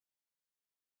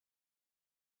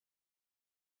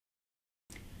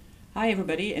Hi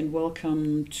everybody and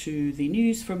welcome to the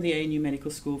news from the ANU Medical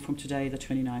School from today, the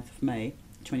 29th of May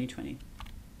 2020.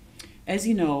 As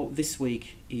you know, this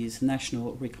week is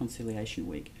National Reconciliation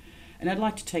Week, and I'd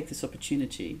like to take this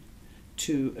opportunity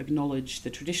to acknowledge the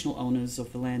traditional owners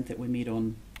of the land that we meet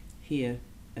on here,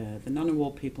 the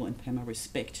Ngunnawal people, and pay my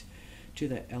respect to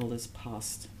their elders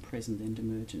past, present and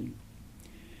emerging.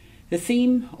 The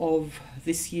theme of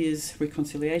this year's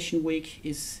Reconciliation Week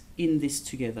is In This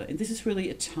Together, and this is really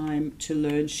a time to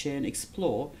learn, share and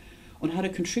explore on how to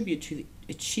contribute to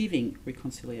achieving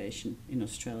reconciliation in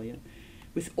Australia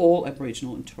with all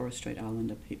Aboriginal and Torres Strait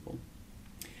Islander people.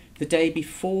 The day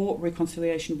before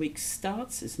Reconciliation Week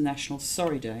starts is National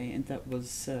Sorry Day, and that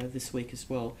was this week as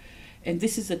well. And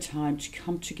this is a time to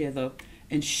come together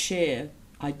and share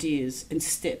ideas and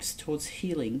steps towards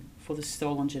healing for the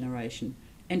stolen generation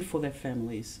and for their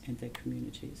families and their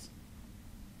communities.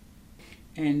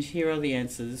 And here are the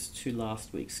answers to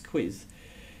last week's quiz.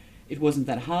 It wasn't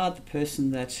that hard. The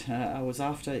person that I was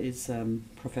after is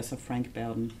Professor Frank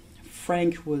Bowden.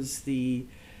 Frank was the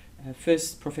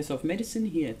first professor of medicine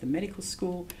here at the medical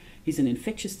school. He's an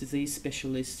infectious disease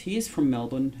specialist. He is from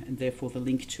Melbourne, and therefore the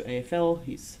link to AFL.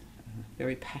 He's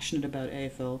very passionate about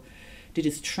AFL. Did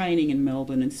his training in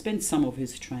Melbourne and spent some of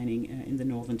his training in the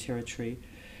Northern Territory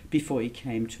before he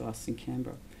came to us in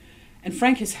Canberra. And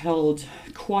Frank has held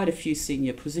quite a few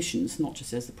senior positions, not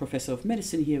just as the Professor of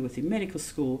Medicine here within medical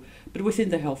school, but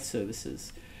within the health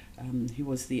services. He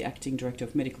was the Acting Director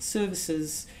of Medical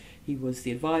Services, he was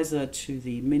the advisor to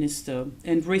the Minister,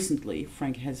 and recently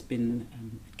Frank has been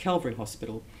at Calvary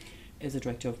Hospital as a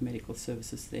Director of Medical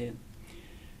Services there.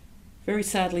 Very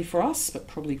sadly for us, but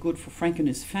probably good for Frank and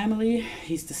his family,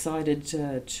 he's decided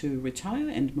to retire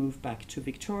and move back to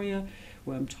Victoria,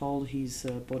 where I'm told he's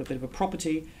bought a bit of a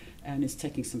property and is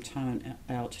taking some time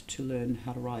out to learn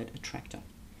how to ride a tractor.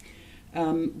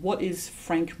 What is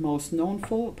Frank most known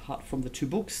for, apart from the 2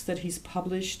 books that he's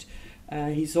published?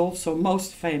 He's also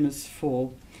most famous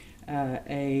for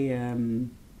a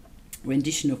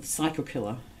rendition of Psycho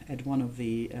Killer at one of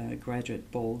the graduate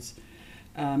balls.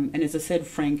 And as I said,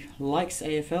 Frank likes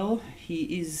AFL.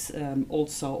 He is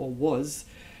also, or was,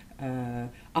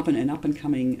 an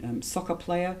up-and-coming soccer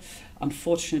player.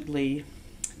 Unfortunately,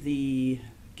 the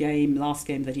last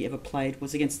game that he ever played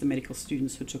was against the medical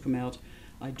students who took him out.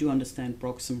 I do understand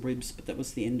broke some ribs, but that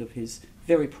was the end of his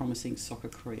very promising soccer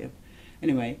career.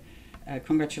 Anyway,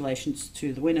 congratulations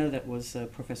to the winner. That was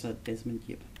Professor Desmond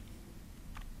Yip.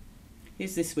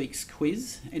 Here's this week's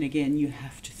quiz, and again you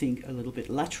have to think a little bit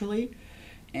laterally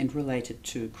and relate it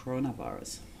to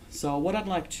coronavirus. So what I'd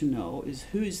like to know is,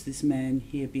 who is this man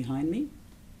here behind me?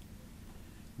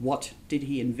 What did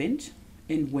he invent,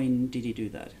 and when did he do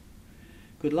that?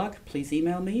 Good luck. Please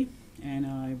email me and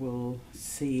I will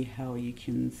see how you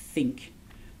can think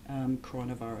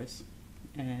coronavirus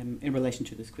in relation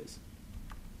to this quiz.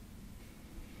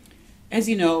 As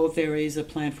you know, there is a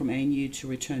plan from ANU to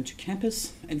return to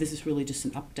campus, and this is really just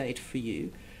an update for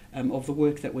you of the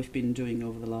work that we've been doing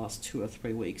over the last 2 or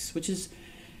 3 weeks, which is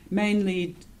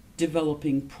mainly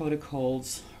developing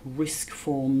protocols, risk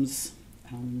forms,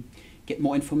 get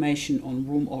more information on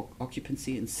room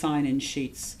occupancy and sign-in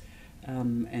sheets,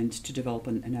 and to develop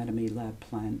an anatomy lab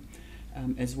plan,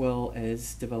 as well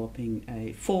as developing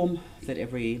a form that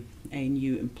every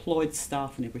ANU employed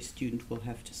staff and every student will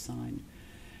have to sign.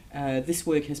 This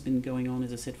work has been going on,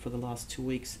 as I said, for the last 2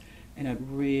 weeks, and I'd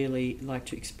really like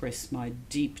to express my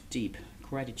deep, deep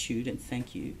gratitude and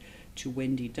thank you to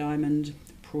Wendy Diamond,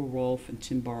 Prue Rolfe and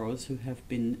Tim Burrows, who have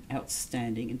been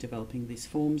outstanding in developing these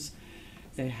forms.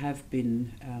 They have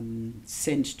been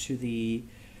sent to the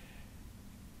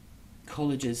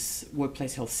college's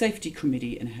Workplace Health Safety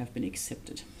Committee and have been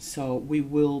accepted. So we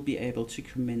will be able to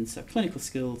commence our clinical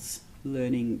skills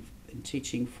learning and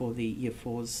teaching for the Year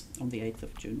 4s on the 8th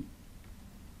of June.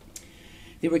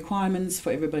 The requirements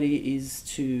for everybody is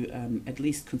to at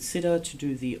least consider to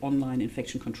do the online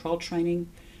infection control training.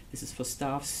 This is for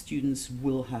staff. Students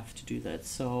will have to do that.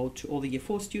 So to all the Year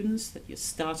 4 students that you're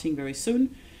starting very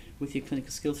soon with your clinical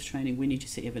skills training, we need to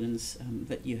see evidence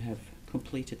that you have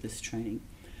completed this training.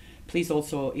 Please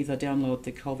also either download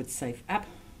the COVID Safe app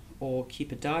or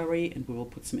keep a diary, and we will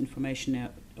put some information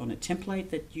out on a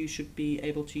template that you should be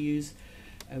able to use.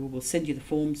 We will send you the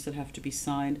forms that have to be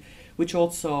signed, which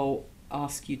also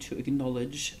ask you to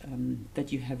acknowledge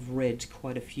that you have read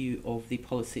quite a few of the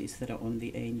policies that are on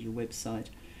the ANU website,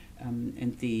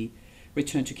 and the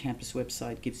Return to Campus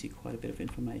website gives you quite a bit of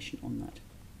information on that.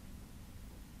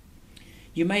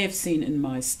 You may have seen in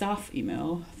my staff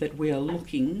email that we are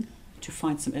looking to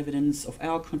find some evidence of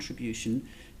our contribution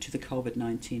to the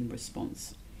COVID-19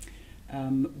 response.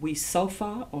 We so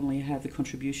far only have the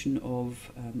contribution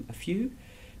of a few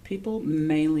people,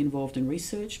 mainly involved in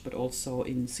research, but also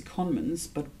in secondments.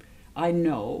 But I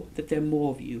know that there are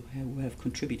more of you who have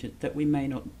contributed that we may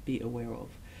not be aware of,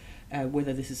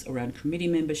 whether this is around committee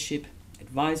membership,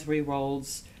 advisory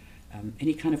roles,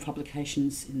 any kind of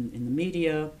publications in the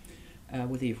media,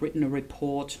 whether you've written a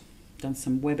report, done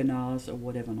some webinars or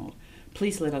whatever not.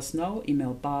 Please let us know.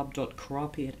 Email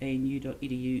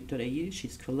barb.karapi@anu.edu.au.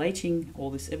 She's collating all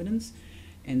this evidence,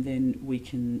 and then we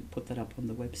can put that up on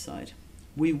the website.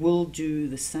 We will do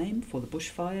the same for the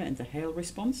bushfire and the hail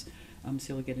response,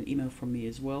 so you'll get an email from me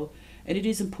as well. And it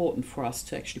is important for us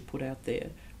to actually put out there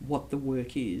what the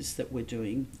work is that we're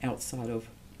doing outside of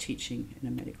teaching in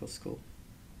a medical school.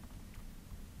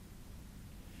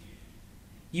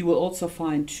 You will also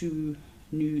find 2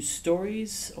 new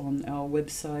stories on our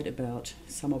website about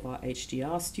some of our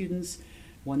HDR students.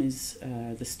 One is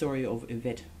the story of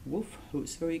Yvette Wolf, who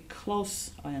is very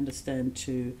close, I understand,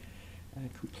 to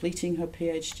completing her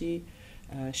PhD.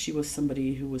 She was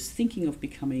somebody who was thinking of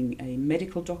becoming a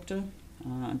medical doctor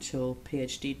until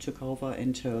PhD took over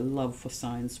and her love for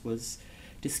science was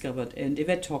discovered. And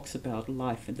Yvette talks about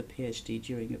life in the PhD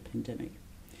during a pandemic.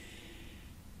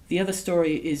 The other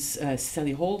story is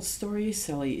Sally Hall's story.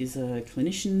 Sally is a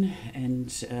clinician and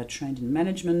trained in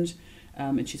management,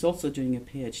 and she's also doing a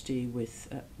PhD with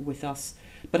us,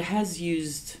 but has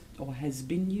used or has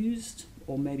been used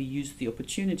or maybe used the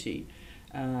opportunity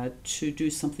to do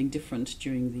something different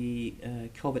during the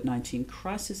COVID-19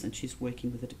 crisis, and she's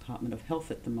working with the Department of Health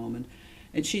at the moment,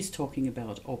 and she's talking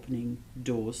about opening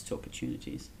doors to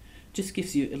opportunities. Just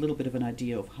gives you a little bit of an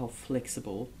idea of how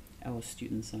flexible our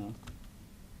students are.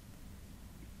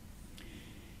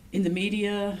 In the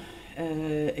media,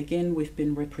 again, we've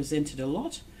been represented a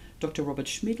lot. Dr. Robert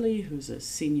Schmidley, who's a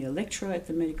senior lecturer at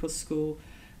the medical school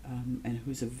and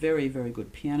who's a very, very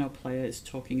good piano player, is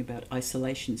talking about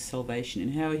isolation salvation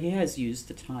and how he has used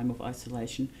the time of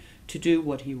isolation to do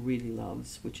what he really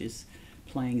loves, which is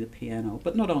playing the piano.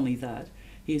 But not only that,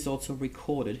 he has also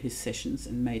recorded his sessions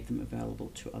and made them available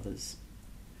to others.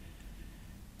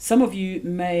 Some of you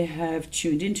may have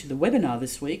tuned into the webinar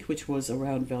this week, which was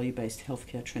around value-based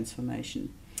healthcare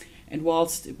transformation. And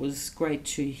whilst it was great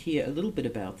to hear a little bit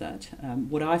about that,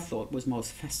 what I thought was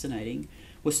most fascinating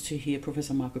was to hear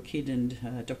Professor Michael Kidd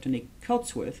and Dr. Nick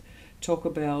Coatsworth talk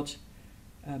about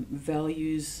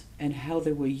values and how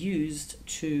they were used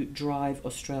to drive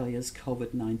Australia's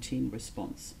COVID-19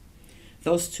 response.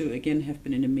 Those 2, again, have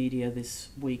been in the media this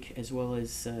week, as well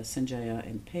as Sanjaya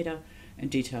and Peter, and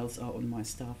details are on my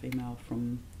staff email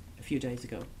from a few days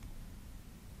ago.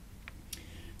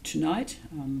 Tonight,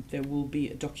 there will be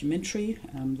a documentary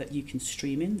that you can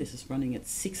stream in. This is running at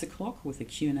 6 o'clock with a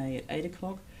Q&A at 8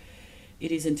 o'clock.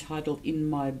 It is entitled In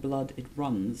My Blood It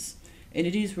Runs, and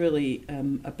it is really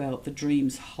about the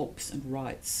dreams, hopes and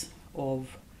rights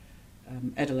of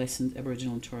adolescent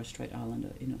Aboriginal and Torres Strait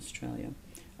Islander in Australia.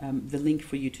 The link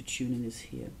for you to tune in is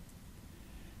here.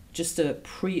 Just a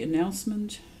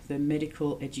pre-announcement, the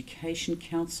Medical Education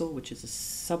Council, which is a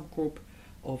subgroup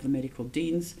of the medical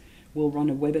deans, will run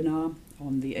a webinar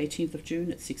on the 18th of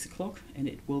June at 6 o'clock, and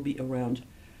it will be around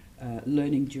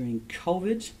learning during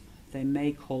COVID. They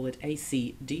may call it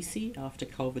ACDC, after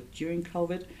COVID, during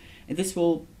COVID, and this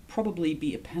will probably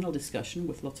be a panel discussion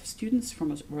with lots of students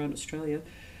from around Australia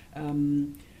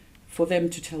for them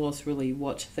to tell us really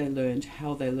what they learned,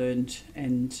 how they learned,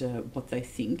 and what they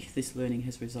think this learning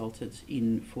has resulted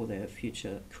in for their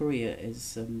future career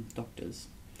as doctors.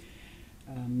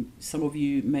 Some of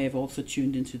you may have also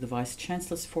tuned into the Vice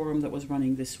Chancellor's Forum that was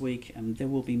running this week. There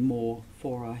will be more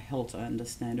for our HELT, I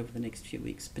understand, over the next few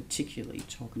weeks, particularly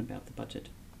talking about the budget.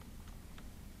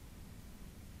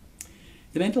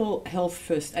 The Mental Health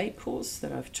First Aid course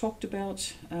that I've talked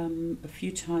about a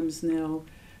few times now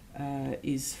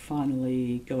is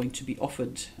finally going to be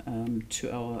offered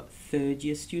to our 3rd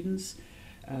year students.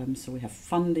 So we have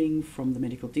funding from the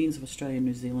Medical Deans of Australia and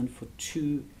New Zealand for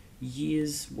 2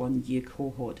 years, 1 year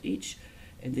cohort each,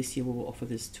 and this year we will offer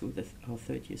this to our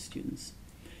 3rd year students.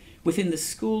 Within the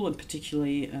school, and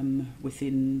particularly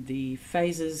within the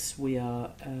phases, we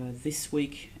are this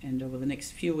week and over the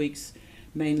next few weeks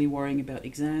mainly worrying about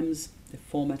exams, the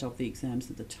format of the exams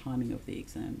and the timing of the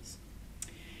exams.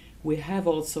 We have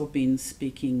also been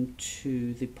speaking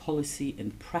to the Policy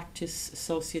and Practice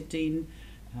Associate Dean.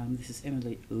 This is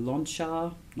Emily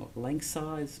Lonchar, not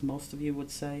Langsar, as most of you would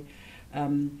say.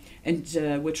 And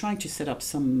we're trying to set up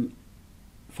some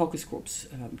focus groups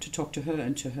to talk to her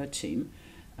and to her team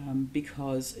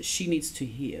because she needs to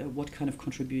hear what kind of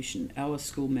contribution our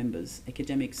school members,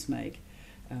 academics, make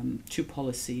to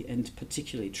policy, and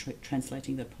particularly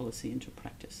translating that policy into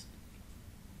practice.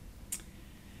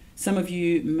 Some of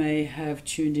you may have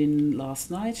tuned in last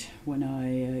night when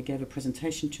I gave a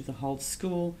presentation to the whole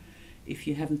school. If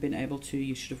you haven't been able to,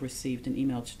 you should have received an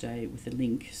email today with a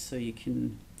link so you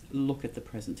can look at the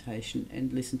presentation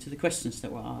and listen to the questions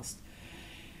that were asked.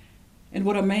 And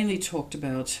what I mainly talked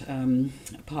about,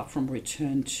 apart from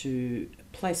return to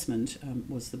placement,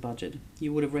 was the budget.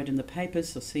 You would have read in the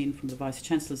papers or seen from the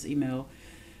Vice-Chancellor's email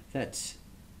that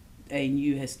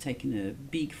ANU has taken a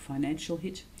big financial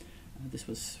hit. This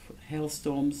was for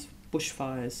hailstorms,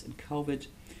 bushfires and COVID,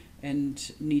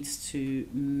 and needs to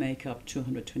make up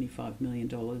 $225 million,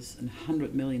 and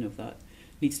 $100 million of that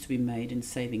needs to be made in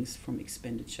savings from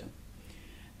expenditure.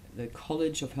 The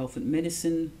College of Health and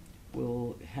Medicine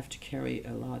will have to carry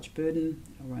a large burden,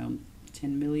 around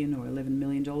 $10 million or $11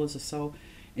 million or so,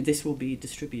 and this will be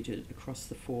distributed across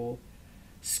the 4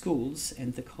 schools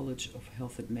and the College of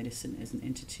Health and Medicine as an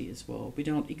entity as well. We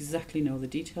don't exactly know the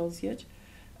details yet,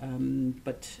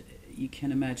 but you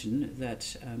can imagine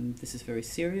that this is very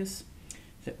serious,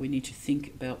 that we need to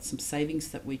think about some savings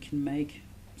that we can make,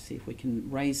 see if we can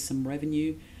raise some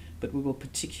revenue, but we will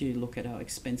particularly look at our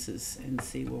expenses and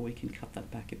see where we can cut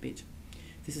that back a bit.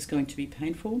 This is going to be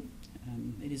painful.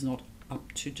 It is not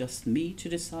up to just me to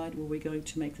decide where we're going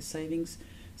to make the savings.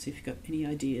 So if you've got any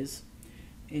ideas,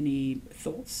 any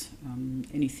thoughts,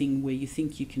 anything where you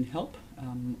think you can help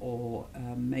or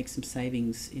make some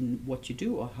savings in what you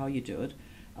do or how you do it,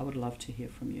 I would love to hear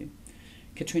from you.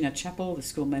 Katrina Chappell, the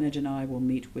school manager, and I will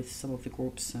meet with some of the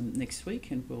groups next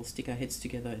week, and we'll stick our heads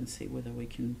together and see whether we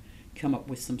can come up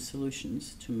with some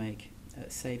solutions to make a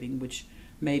saving, which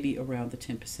may be around the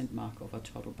 10% mark of our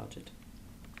total budget.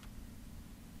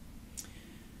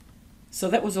 So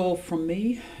that was all from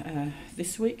me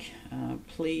this week.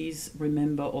 Please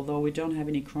remember, although we don't have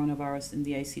any coronavirus in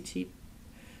the ACT,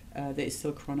 there is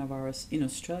still coronavirus in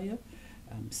Australia.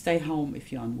 Stay home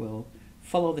if you're unwell.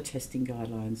 Follow the testing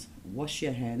guidelines. Wash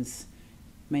your hands.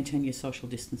 Maintain your social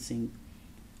distancing.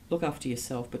 Look after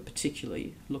yourself, but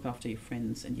particularly look after your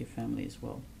friends and your family as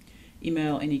well.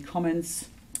 Email any comments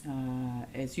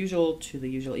as usual to the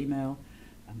usual email.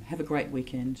 Have a great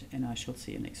weekend, and I shall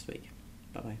see you next week.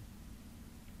 Bye-bye.